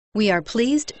We are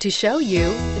pleased to show you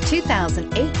the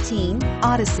 2018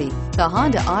 Odyssey. The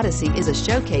Honda Odyssey is a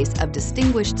showcase of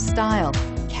distinguished style,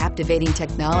 captivating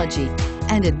technology,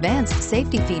 and advanced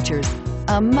safety features.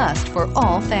 A must for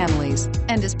all families,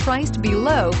 and is priced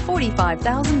below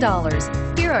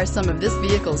 $45,000. Here are some of this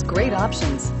vehicle's great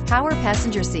options: power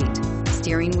passenger seat,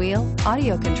 steering wheel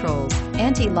audio controls,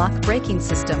 anti-lock braking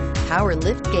system, power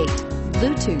lift gate,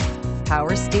 Bluetooth,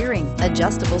 power steering,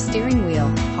 adjustable steering wheel,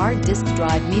 hard disk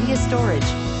drive media storage,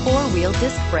 four-wheel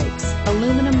disc brakes,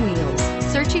 aluminum wheels.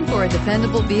 Searching for a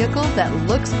dependable vehicle that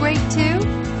looks great too?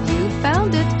 You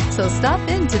found it, so stop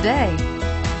in today.